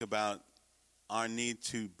about our need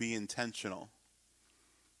to be intentional.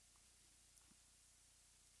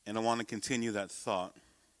 And I want to continue that thought.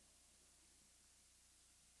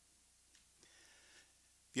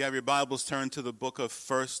 If you have your Bibles, turn to the book of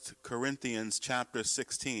 1 Corinthians chapter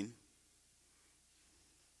 16.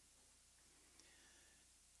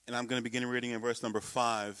 And I'm going to begin reading in verse number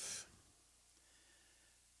 5.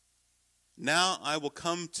 Now I will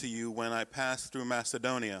come to you when I pass through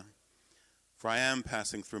Macedonia, for I am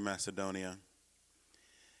passing through Macedonia.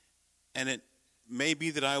 And it may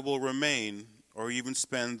be that I will remain or even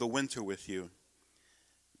spend the winter with you,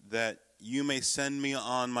 that you may send me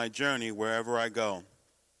on my journey wherever I go.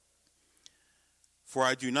 For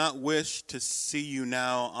I do not wish to see you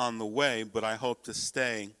now on the way, but I hope to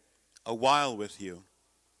stay a while with you,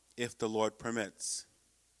 if the Lord permits.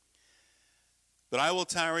 But I will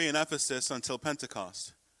tarry in Ephesus until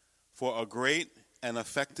Pentecost, for a great and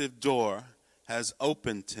effective door has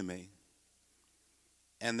opened to me,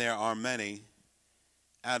 and there are many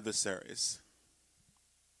adversaries.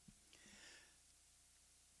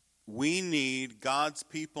 God's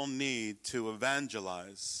people need to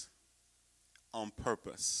evangelize on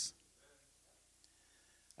purpose.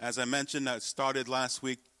 As I mentioned, I started last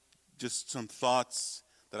week, just some thoughts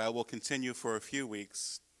that I will continue for a few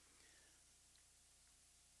weeks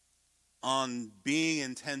on being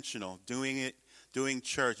intentional, doing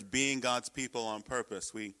church, being God's people on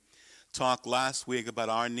purpose. We talked last week about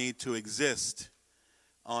our need to exist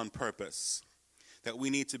on purpose, that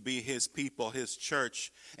we need to be his people, his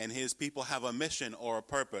church, and his people have a mission or a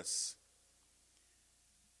purpose.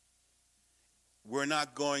 We're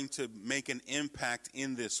not going to make an impact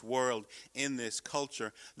in this world, in this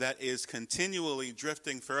culture that is continually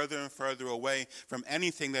drifting further and further away from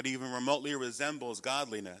anything that even remotely resembles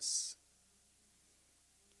godliness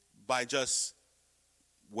by just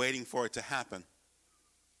waiting for it to happen.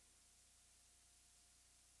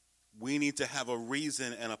 We need to have a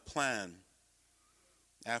reason and a plan.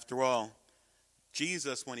 After all,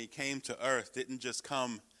 Jesus, when he came to earth, didn't just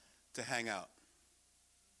come to hang out.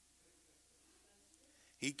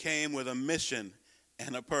 He came with a mission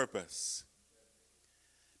and a purpose.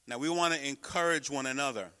 Now, we want to encourage one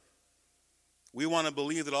another. We want to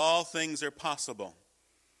believe that all things are possible.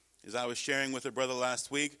 As I was sharing with a brother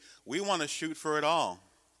last week, we want to shoot for it all.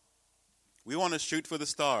 We want to shoot for the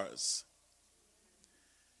stars.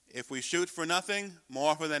 If we shoot for nothing,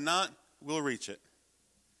 more often than not, we'll reach it.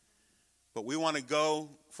 But we want to go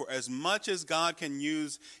for as much as God can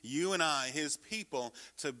use you and I, his people,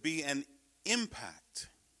 to be an impact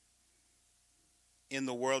in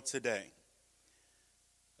the world today.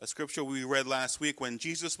 A scripture we read last week, when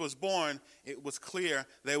Jesus was born, it was clear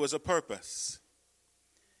there was a purpose.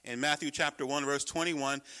 In Matthew chapter 1, verse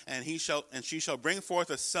 21, and she shall bring forth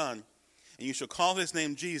a son, and you shall call his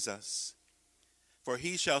name Jesus, for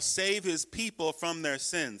he shall save his people from their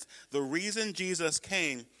sins. The reason Jesus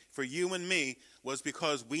came for you and me was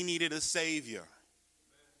because we needed a Savior.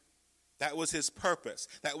 That was his purpose.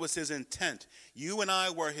 That was his intent. You and I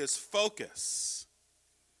were his focus.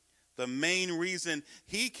 The main reason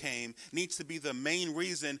he came needs to be the main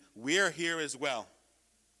reason we're here as well.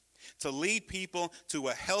 To lead people to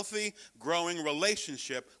a healthy, growing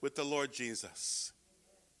relationship with the Lord Jesus.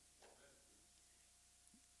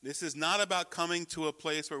 This is not about coming to a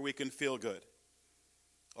place where we can feel good,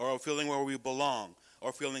 or feeling where we belong,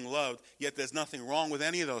 or feeling loved, yet there's nothing wrong with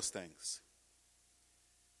any of those things.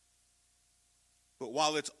 But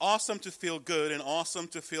while it's awesome to feel good and awesome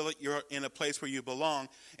to feel that you're in a place where you belong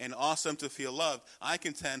and awesome to feel loved, I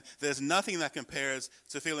contend there's nothing that compares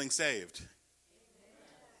to feeling saved.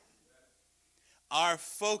 Our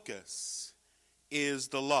focus is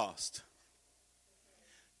the lost.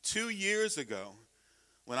 2 years ago,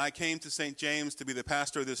 when I came to St. James to be the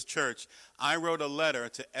pastor of this church, I wrote a letter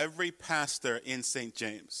to every pastor in St.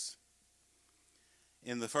 James.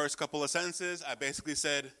 In the first couple of sentences, I basically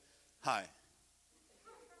said, "Hi,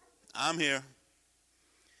 I'm here."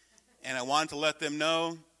 And I wanted to let them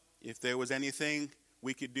know if there was anything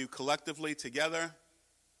we could do collectively together,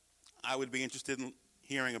 I would be interested in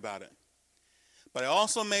hearing about it. But I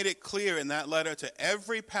also made it clear in that letter to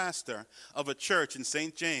every pastor of a church in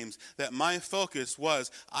St. James that my focus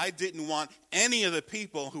was I didn't want any of the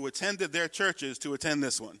people who attended their churches to attend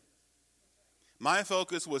this one. My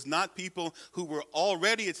focus was not people who were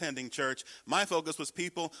already attending church. My focus was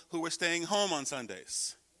people who were staying home on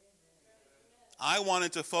Sundays. I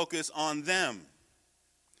wanted to focus on them.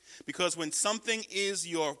 Because when something is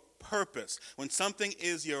your purpose, when something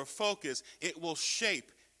is your focus, it will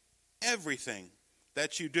shape everything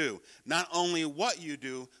that you do. Not only what you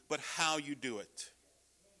do, but how you do it.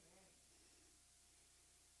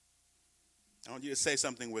 I want you to say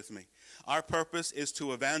something with me. Our purpose is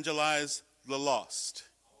to evangelize the lost.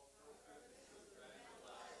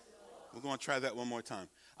 We're going to try that one more time.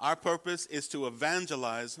 Our purpose is to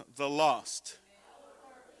evangelize the lost.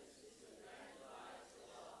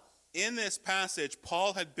 In this passage,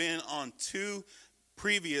 Paul had been on 2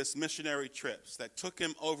 previous missionary trips that took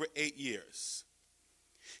him over 8 years.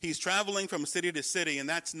 He's traveling from city to city, and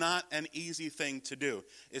that's not an easy thing to do,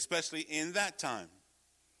 especially in that time.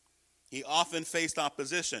 He often faced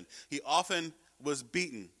opposition. He often was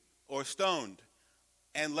beaten or stoned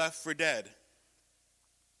and left for dead.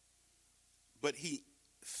 But he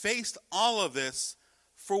faced all of this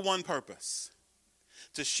for one purpose: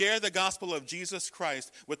 to share the gospel of Jesus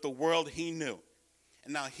Christ with the world he knew.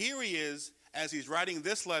 And now here he is, as he's writing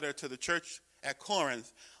this letter to the church at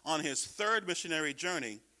Corinth, on his 3rd missionary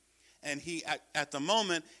journey, and he, at the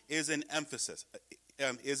moment, is in Ephesus.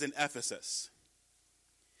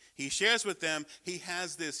 He shares with them he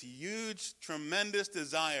has this huge, tremendous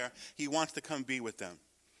desire. He wants to come be with them.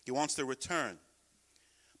 He wants to return.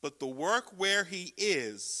 But the work where he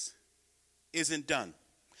isn't done.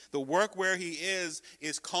 The work where he is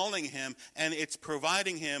calling him, and it's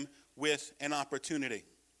providing him with an opportunity.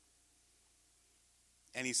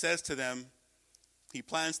 And he says to them, he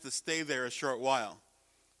plans to stay there a short while,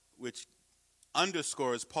 which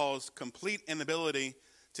underscores Paul's complete inability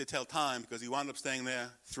to tell time, because he wound up staying there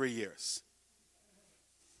 3 years.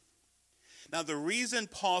 Now, the reason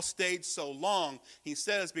Paul stayed so long, he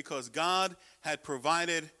says, because God had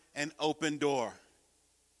provided an open door.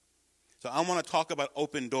 So I want to talk about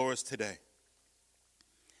open doors today.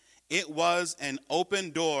 It was an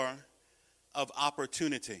open door of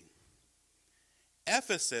opportunity.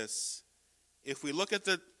 Ephesus, if we look at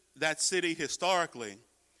that city historically,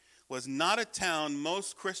 was not a town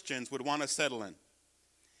most Christians would want to settle in.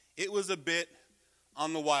 It was a bit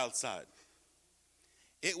on the wild side.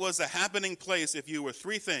 It was a happening place if you were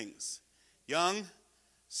 3 things: young,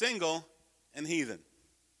 single, and heathen.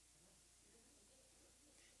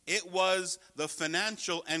 It was the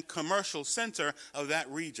financial and commercial center of that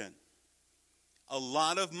region. A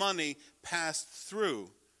lot of money passed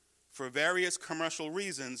through for various commercial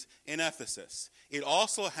reasons in Ephesus. It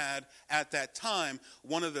also had, at that time,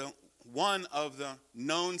 one of the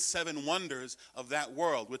known 7 wonders of that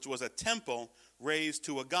world, which was a temple raised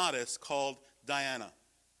to a goddess called Diana.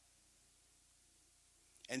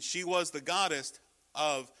 And she was the goddess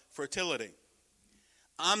of fertility.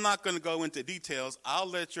 I'm not going to go into details. I'll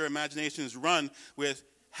let your imaginations run with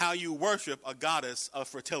how you worship a goddess of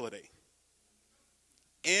fertility.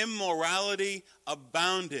 Immorality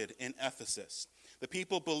abounded in Ephesus. The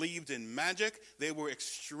people believed in magic. They were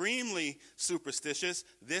extremely superstitious.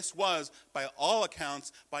 This was, by all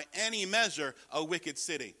accounts, by any measure, a wicked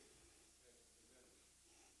city.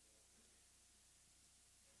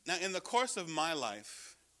 Now, in the course of my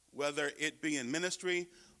life, whether it be in ministry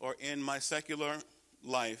or in my secular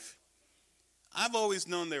life, I've always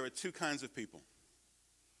known there are 2 kinds of people.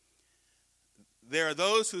 There are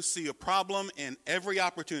those who see a problem in every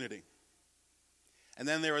opportunity. And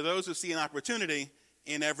then there are those who see an opportunity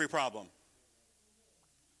in every problem.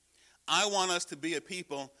 I want us to be a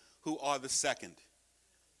people who are the second.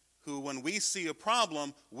 Who, when we see a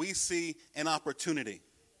problem, we see an opportunity.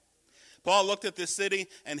 Paul looked at this city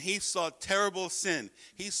and he saw terrible sin.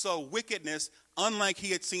 He saw wickedness unlike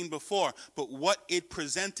he had seen before. But what it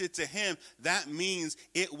presented to him, that means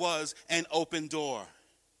it was an open door.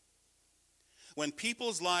 When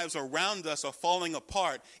people's lives around us are falling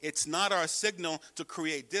apart, it's not our signal to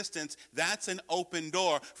create distance. That's an open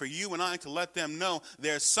door for you and I to let them know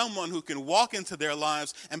there's someone who can walk into their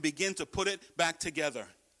lives and begin to put it back together.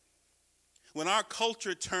 When our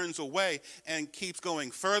culture turns away and keeps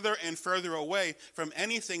going further and further away from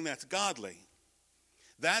anything that's godly,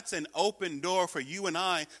 that's an open door for you and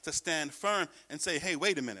I to stand firm and say, hey,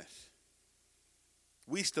 wait a minute.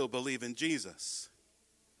 We still believe in Jesus.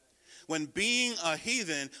 When being a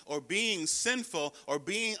heathen or being sinful or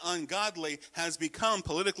being ungodly has become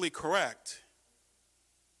politically correct,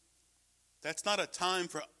 that's not a time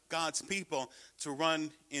for God's people to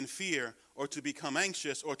run in fear or to become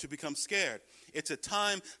anxious or to become scared. It's a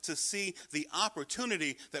time to see the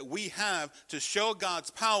opportunity that we have to show God's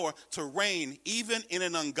power to reign even in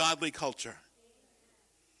an ungodly culture.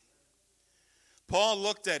 Paul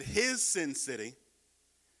looked at his sin city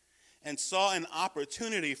and saw an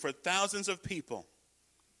opportunity for thousands of people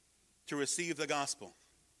to receive the gospel.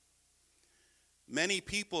 Many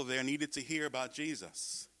people there needed to hear about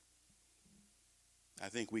Jesus. I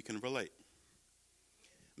think we can relate.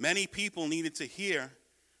 Many people needed to hear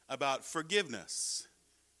about forgiveness.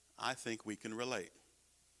 I think we can relate.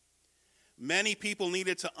 Many people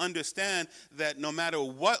needed to understand that no matter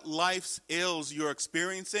what life's ills you're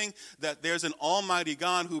experiencing, that there's an almighty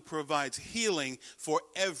God who provides healing for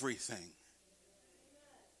everything.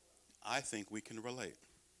 I think we can relate.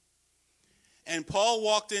 And Paul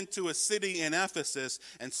walked into a city in Ephesus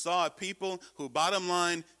and saw a people who, bottom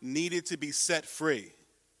line, needed to be set free.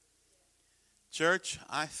 Church,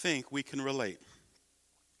 I think we can relate.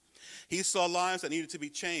 He saw lives that needed to be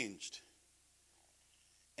changed.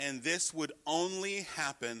 And this would only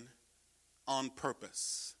happen on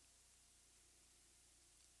purpose.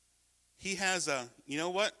 He has a, you know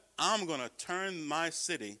what? I'm going to turn my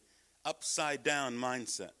city upside down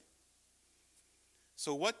mindset.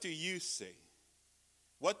 So what do you see?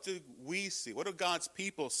 What do we see? What do God's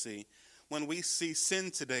people see when we see sin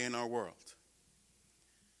today in our world?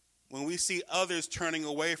 When we see others turning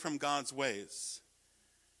away from God's ways?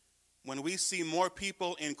 When we see more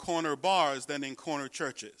people in corner bars than in corner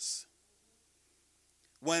churches?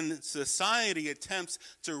 When society attempts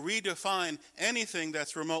to redefine anything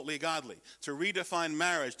that's remotely godly, to redefine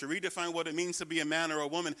marriage, to redefine what it means to be a man or a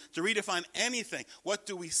woman, to redefine anything, what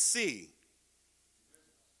do we see?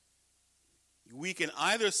 We can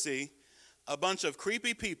either see a bunch of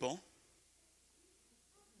creepy people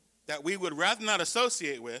that we would rather not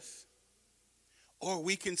associate with, or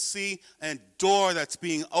we can see a door that's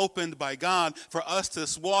being opened by God for us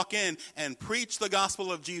to walk in and preach the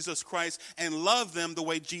gospel of Jesus Christ and love them the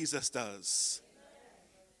way Jesus does.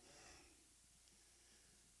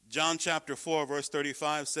 John chapter 4, verse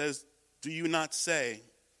 35 says, "Do you not say,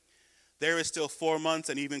 there is still 4 months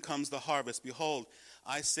and even comes the harvest? Behold,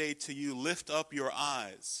 I say to you, lift up your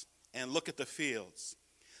eyes and look at the fields,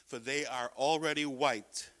 for they are already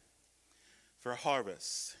white for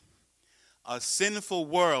harvest." A sinful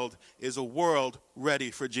world is a world ready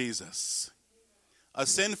for Jesus. A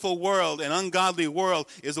sinful world, an ungodly world,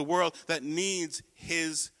 is a world that needs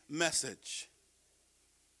his message.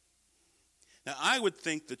 Now, I would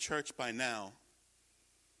think the church by now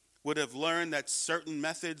would have learned that certain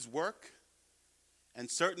methods work and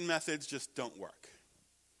certain methods just don't work.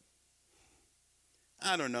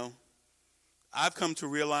 I don't know. I've come to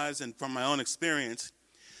realize, and from my own experience,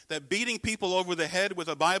 that beating people over the head with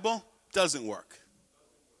a Bible doesn't work.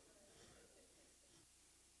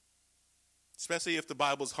 Especially if the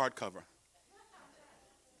Bible's hardcover.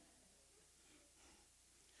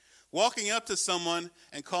 Walking up to someone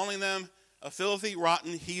and calling them a filthy,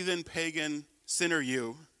 rotten, heathen, pagan, sinner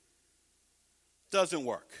you doesn't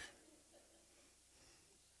work.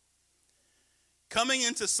 Coming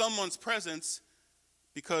into someone's presence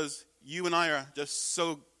because you and I are just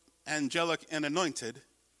so angelic and anointed,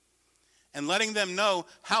 and letting them know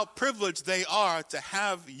how privileged they are to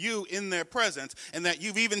have you in their presence and that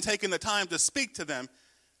you've even taken the time to speak to them,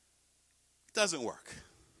 doesn't work.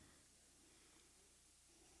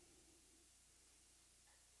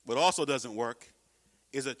 What also doesn't work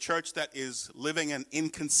is a church that is living an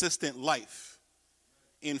inconsistent life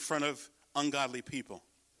in front of ungodly people.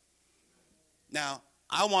 Now,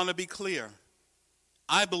 I want to be clear.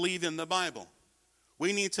 I believe in the Bible.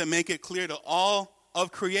 We need to make it clear to all of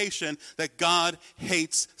creation that God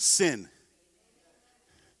hates sin.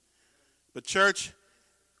 But church,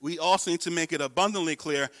 we also need to make it abundantly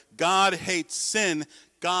clear, God hates sin,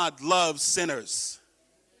 God loves sinners.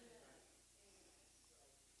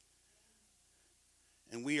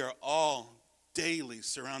 And we are all daily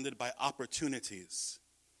surrounded by opportunities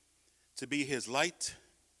to be his light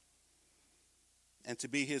and to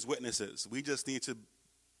be his witnesses. We just need to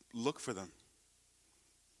look for them.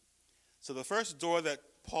 So the first door that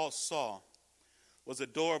Paul saw was a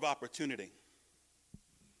door of opportunity.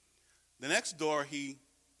 The next door he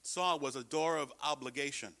saw was a door of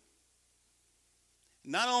obligation.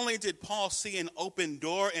 Not only did Paul see an open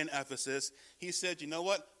door in Ephesus, he said, you know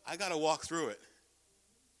what? I got to walk through it.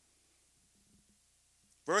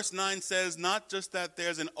 Verse 9 says not just that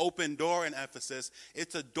there's an open door in Ephesus,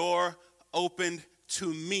 it's a door opened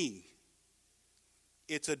to me.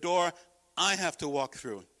 It's a door I have to walk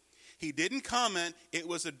through. He didn't comment it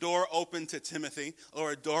was a door open to Timothy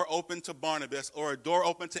or a door open to Barnabas or a door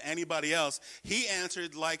open to anybody else. He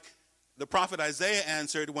answered like the prophet Isaiah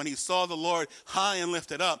answered when he saw the Lord high and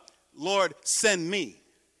lifted up, Lord, send me.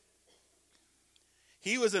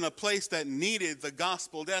 He was in a place that needed the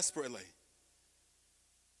gospel desperately.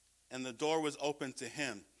 And the door was open to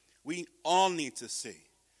him. We all need to see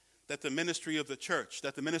that the ministry of the church,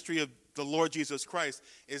 that the ministry of the Lord Jesus Christ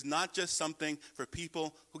is not just something for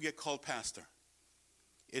people who get called pastor.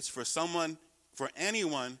 It's for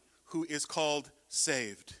anyone who is called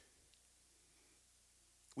saved.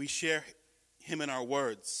 We share him in our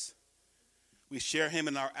words. We share him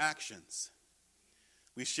in our actions.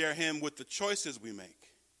 We share him with the choices we make.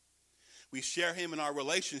 We share him in our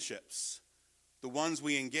relationships, the ones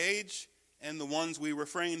we engage and the ones we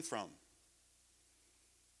refrain from.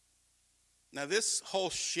 Now, this whole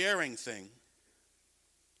sharing thing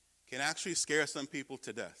can actually scare some people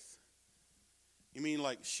to death. You mean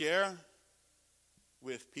like share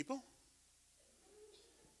with people?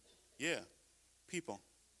 Yeah, people.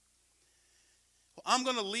 Well, I'm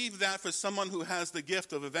going to leave that for someone who has the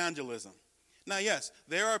gift of evangelism. Now, yes,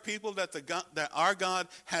 there are people that our God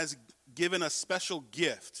has given a special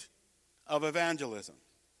gift of evangelism.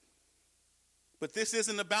 But this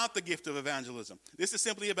isn't about the gift of evangelism. This is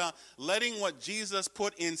simply about letting what Jesus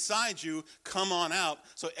put inside you come on out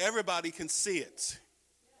so everybody can see it.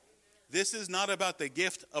 This is not about the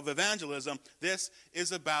gift of evangelism. This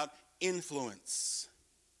is about influence.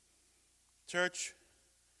 Church,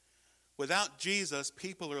 without Jesus,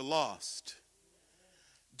 people are lost.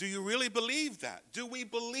 Do you really believe that? Do we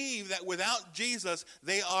believe that without Jesus,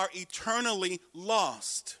 they are eternally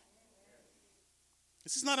lost?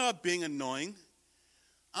 This is not about being annoying.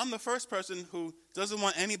 I'm the first person who doesn't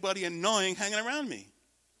want anybody annoying hanging around me.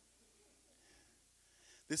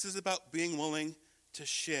 This is about being willing to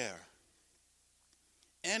share.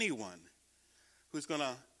 Anyone who's going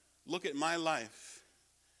to look at my life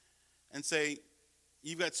and say,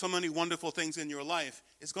 you've got so many wonderful things in your life,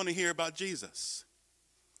 is going to hear about Jesus.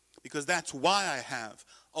 Because that's why I have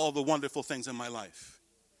all the wonderful things in my life.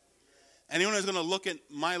 Anyone who's going to look at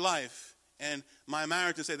my life and my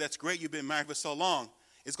marriage and say, that's great, you've been married for so long,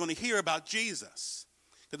 is going to hear about Jesus.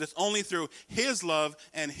 Because it's only through his love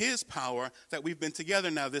and his power that we've been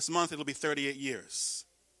together now. This month, it'll be 38 years.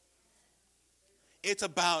 It's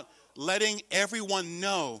about letting everyone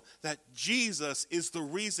know that Jesus is the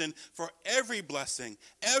reason for every blessing,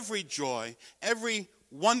 every joy, every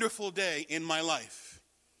wonderful day in my life.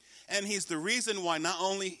 And he's the reason why not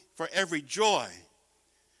only for every joy,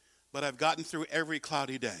 but I've gotten through every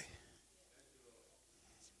cloudy day.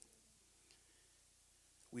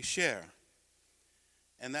 We share.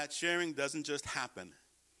 And that sharing doesn't just happen.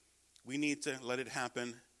 We need to let it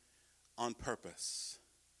happen on purpose.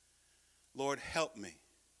 Lord, help me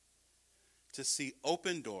to see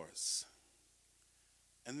open doors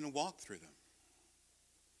and then walk through them.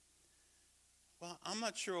 Well, I'm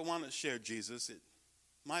not sure I want to share Jesus. It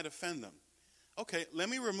might offend them. Okay, let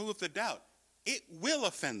me remove the doubt. It will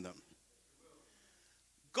offend them.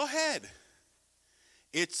 Go ahead.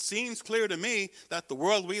 It seems clear to me that the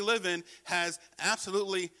world we live in has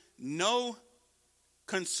absolutely no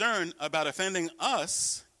concern about offending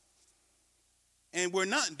us, and we're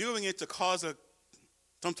not doing it to cause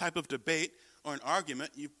some type of debate or an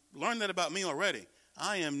argument. You've learned that about me already.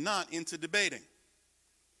 I am not into debating.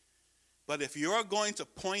 But if you're going to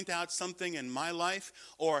point out something in my life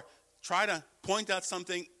or try to point out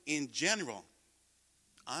something in general,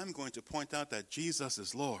 I'm going to point out that Jesus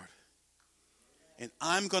is Lord. And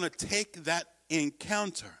I'm going to take that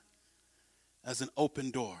encounter as an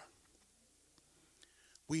open door.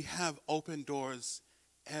 We have open doors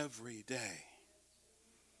every day.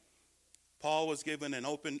 Paul was given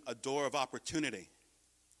a door of opportunity.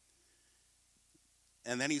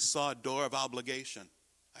 And then he saw a door of obligation.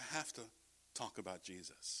 I have to talk about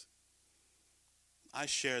Jesus. I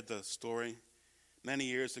shared the story many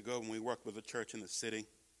years ago when we worked with a church in the city.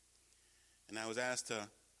 And I was asked to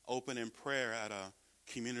open in prayer at a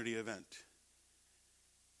community event.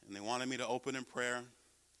 And they wanted me to open in prayer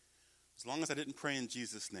as long as I didn't pray in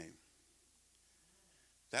Jesus' name.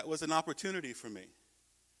 That was an opportunity for me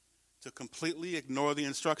to completely ignore the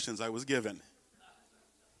instructions I was given.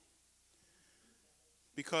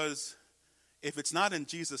 Because if it's not in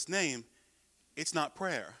Jesus' name, it's not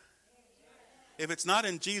prayer. If it's not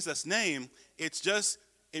in Jesus' name, it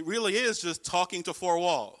really is just talking to four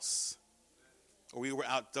walls. Or we were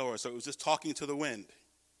outdoors, so it was just talking to the wind.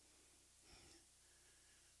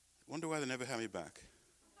 Wonder why they never have me back.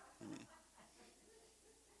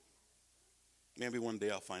 Maybe one day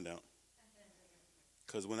I'll find out.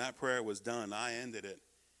 Because when that prayer was done, I ended it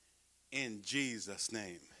in Jesus'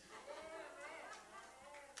 name.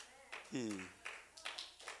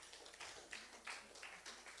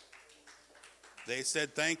 They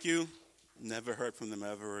said thank you. Never heard from them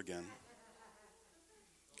ever again.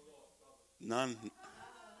 None.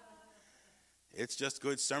 It's just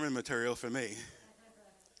good sermon material for me.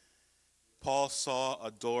 Paul saw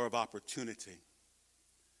a door of opportunity.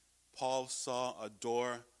 Paul saw a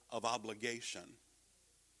door of obligation.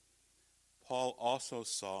 Paul also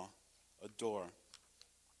saw a door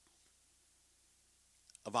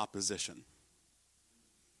of opposition.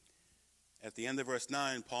 At the end of verse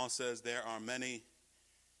 9, Paul says there are many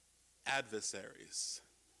adversaries.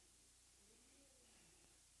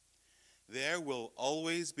 There will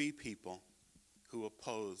always be people who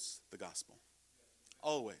oppose the gospel.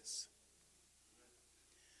 Always.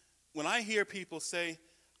 When I hear people say,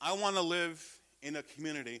 I want to live in a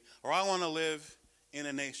community, or I want to live in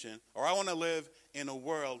a nation, or I want to live in a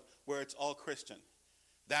world where it's all Christian,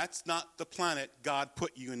 that's not the planet God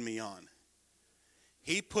put you and me on.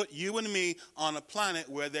 He put you and me on a planet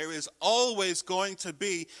where there is always going to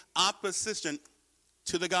be opposition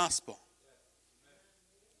to the gospel.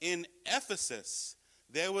 In Ephesus,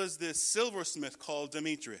 there was this silversmith called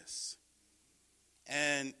Demetrius.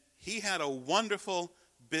 And he had a wonderful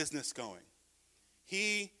business going.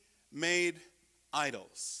 He made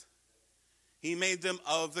idols. He made them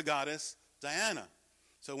of the goddess Diana.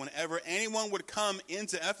 So whenever anyone would come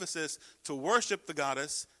into Ephesus to worship the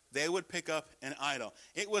goddess, they would pick up an idol.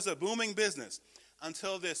 It was a booming business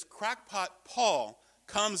until this crackpot Paul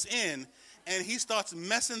comes in and he starts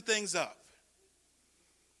messing things up.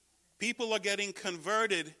 People are getting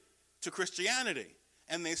converted to Christianity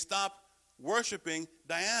and they stop worshiping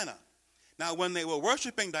Diana. Now, when they were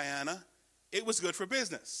worshiping Diana, it was good for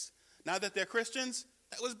business. Now that they're Christians,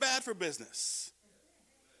 that was bad for business.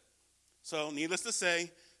 So, needless to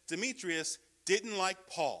say, Demetrius didn't like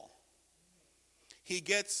Paul. He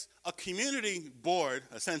gets a community board,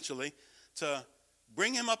 essentially, to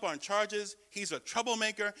bring him up on charges. He's a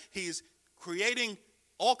troublemaker. He's creating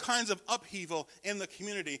all kinds of upheaval in the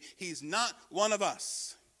community. He's not one of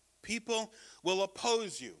us. People will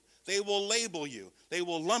oppose you. They will label you. They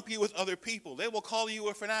will lump you with other people. They will call you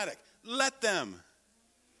a fanatic. Let them.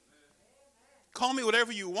 Call me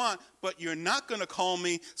whatever you want, but you're not going to call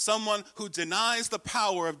me someone who denies the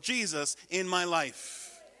power of Jesus in my life.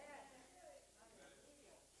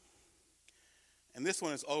 And this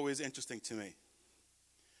one is always interesting to me.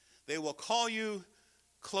 They will call you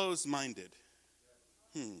closed-minded.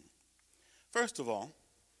 First of all,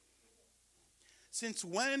 since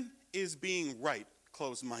when is being right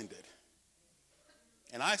closed-minded?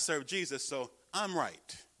 And I serve Jesus, so I'm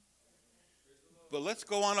right. But let's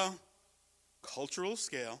go on a cultural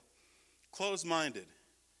scale, closed-minded.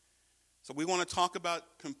 So we want to talk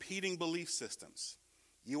about competing belief systems.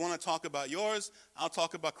 You want to talk about yours, I'll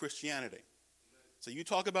talk about Christianity. So you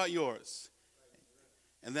talk about yours.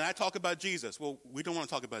 And then I talk about Jesus. Well, we don't want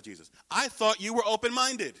to talk about Jesus. I thought you were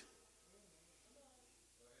open-minded.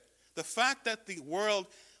 The fact that the world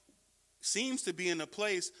seems to be in a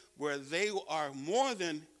place where they are more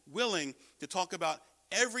than willing to talk about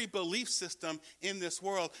every belief system in this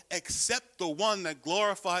world except the one that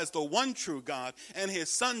glorifies the one true God and his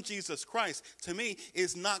son Jesus Christ, to me,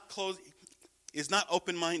 is not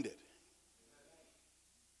open-minded.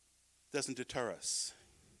 Doesn't deter us.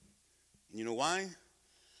 And you know why?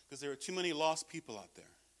 Because there are too many lost people out there.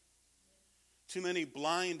 Too many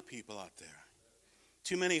blind people out there.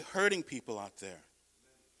 Too many hurting people out there.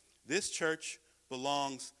 This church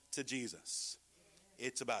belongs to Jesus.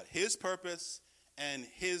 It's about his purpose and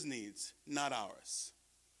his needs, not ours.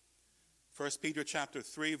 1 Peter chapter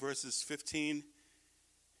 3, verses 15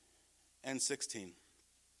 and 16.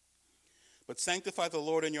 But sanctify the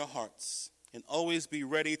Lord in your hearts, and always be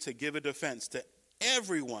ready to give a defense to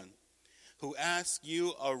everyone who asks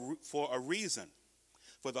you for a reason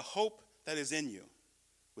for the hope that is in you,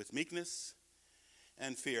 with meekness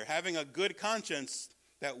and fear, having a good conscience,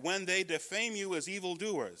 that when they defame you as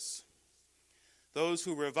evildoers, those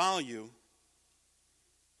who revile you,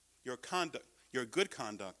 your good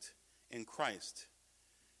conduct in Christ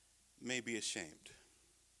may be ashamed.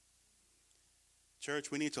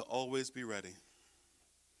 Church, we need to always be ready.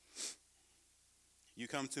 You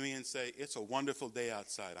come to me and say, it's a wonderful day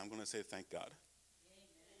outside. I'm going to say, thank God.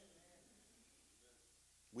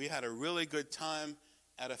 We had a really good time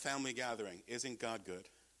at a family gathering. Isn't God good?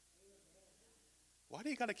 Why do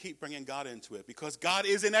you got to keep bringing God into it? Because God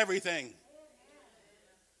is in everything.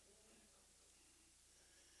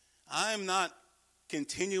 I'm not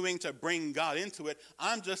continuing to bring God into it.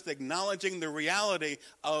 I'm just acknowledging the reality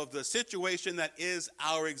of the situation that is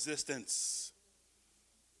our existence.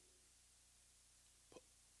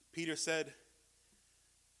 Peter said,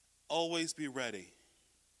 always be ready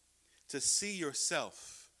to see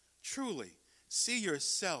yourself, truly see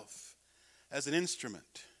yourself as an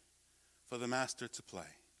instrument for the master to play,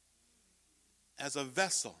 as a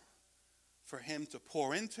vessel for him to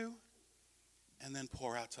pour into and then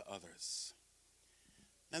pour out to others.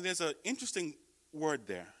 Now there's an interesting word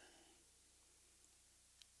there.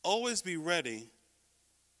 Always be ready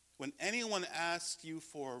when anyone asks you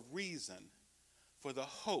for a reason for the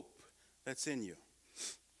hope that's in you.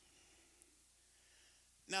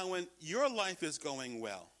 Now, when your life is going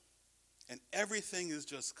well and everything is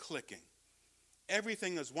just clicking,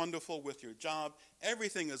 everything is wonderful with your job,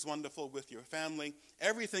 everything is wonderful with your family,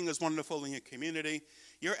 everything is wonderful in your community,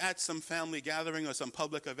 you're at some family gathering or some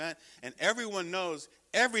public event, and everyone knows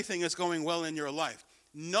everything is going well in your life.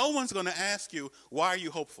 No one's going to ask you, why are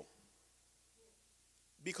you hopeful?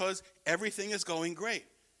 Because everything is going great.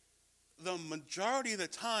 The majority of the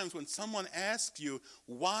times when someone asks you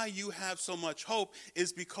why you have so much hope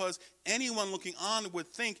is because anyone looking on would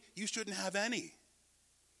think you shouldn't have any.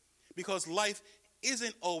 Because life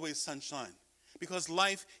isn't always sunshine. Because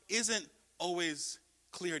life isn't always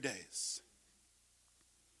clear days.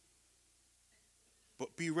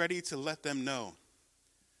 But be ready to let them know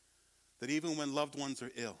that even when loved ones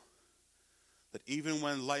are ill, that even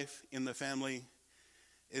when life in the family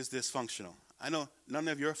is dysfunctional. I know none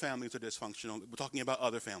of your families are dysfunctional. We're talking about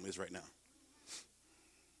other families right now.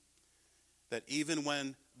 That even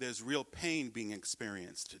when there's real pain being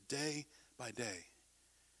experienced day by day,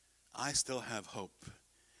 I still have hope,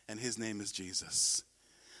 and his name is Jesus.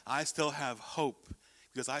 I still have hope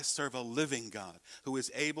because I serve a living God who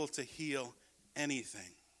is able to heal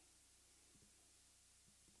anything.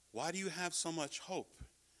 Why do you have so much hope?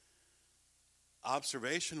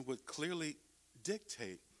 Observation would clearly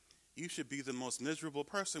dictate you should be the most miserable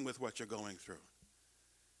person with what you're going through.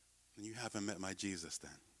 And you haven't met my Jesus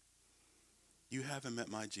then. You haven't met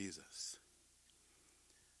my Jesus.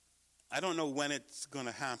 I don't know when it's going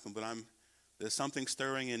to happen, but there's something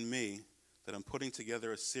stirring in me that I'm putting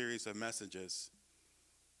together a series of messages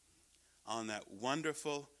on that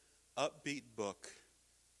wonderful, upbeat book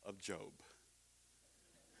of Job.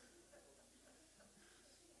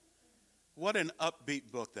 What an upbeat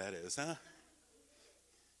book that is, huh?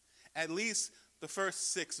 At least the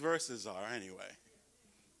first 6 verses are, anyway.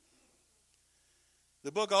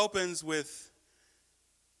 The book opens with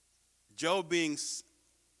Job being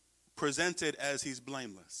presented as he's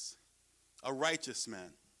blameless, a righteous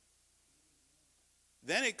man.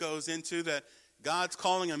 Then it goes into that God's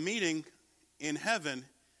calling a meeting in heaven,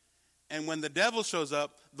 and when the devil shows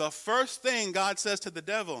up, the first thing God says to the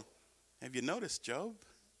devil, have you noticed Job?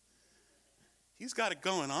 He's got it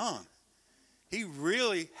going on. He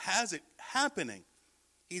really has it happening.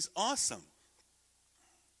 He's awesome.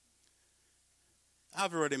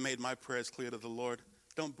 I've already made my prayers clear to the Lord.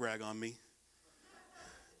 Don't brag on me.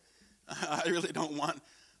 I really don't want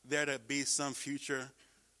there to be some future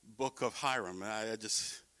book of Hiram.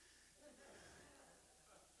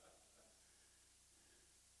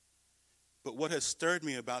 But what has stirred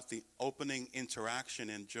me about the opening interaction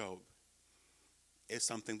in Job is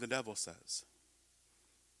something the devil says.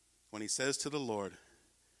 When he says to the Lord,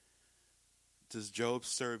 does Job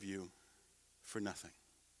serve you for nothing?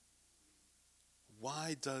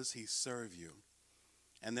 Why does he serve you?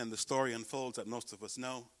 And then the story unfolds that most of us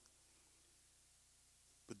know.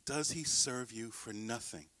 But does he serve you for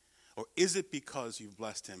nothing? Or is it because you've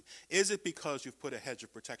blessed him? Is it because you've put a hedge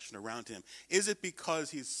of protection around him? Is it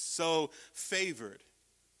because he's so favored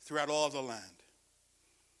throughout all the land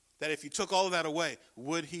that if you took all of that away,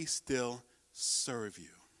 would he still serve you?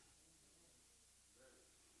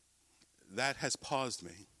 That has paused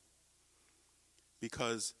me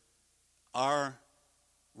because our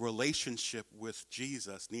relationship with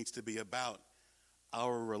Jesus needs to be about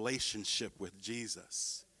our relationship with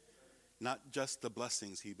Jesus, not just the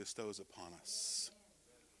blessings he bestows upon us.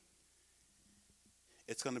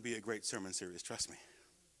 It's going to be a great sermon series, trust me.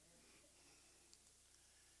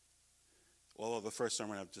 Although the first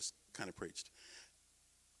sermon I've just kind of preached.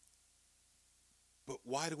 But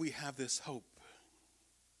why do we have this hope?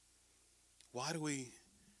 Why do we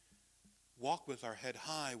walk with our head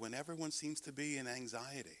high when everyone seems to be in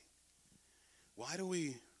anxiety? Why do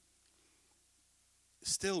we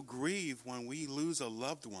still grieve when we lose a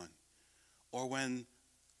loved one or when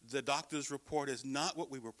the doctor's report is not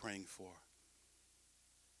what we were praying for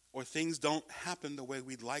or things don't happen the way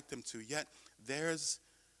we'd like them to? Yet there's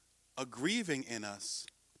a grieving in us,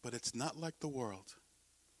 but it's not like the world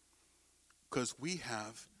because we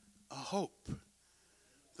have a hope.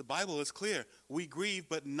 The Bible is clear. We grieve,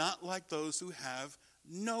 but not like those who have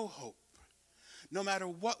no hope. No matter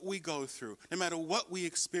what we go through, no matter what we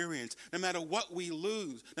experience, no matter what we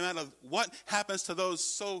lose, no matter what happens to those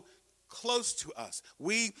so close to us,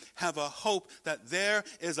 we have a hope that there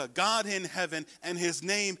is a God in heaven and his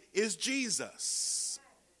name is Jesus.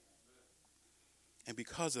 And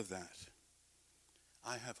because of that,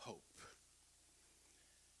 I have hope.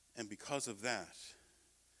 And because of that,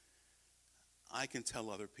 I can tell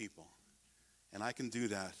other people, and I can do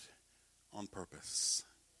that on purpose.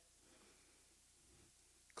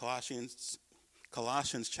 Colossians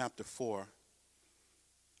Colossians chapter 4,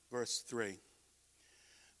 verse 3.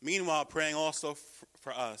 Meanwhile, praying also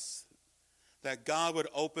for us that God would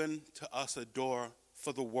open to us a door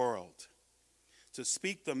for the world to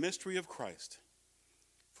speak the mystery of Christ,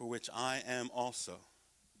 for which I am also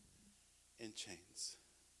in chains.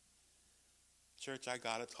 Church, I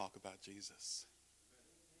got to talk about Jesus.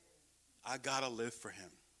 I got to live for him.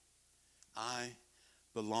 I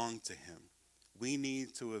belong to him. We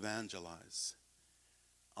need to evangelize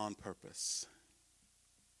on purpose.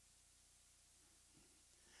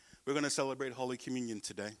 We're going to celebrate Holy Communion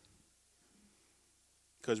today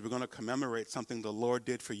because we're going to commemorate something the Lord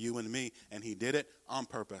did for you and me, and he did it on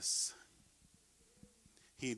purpose.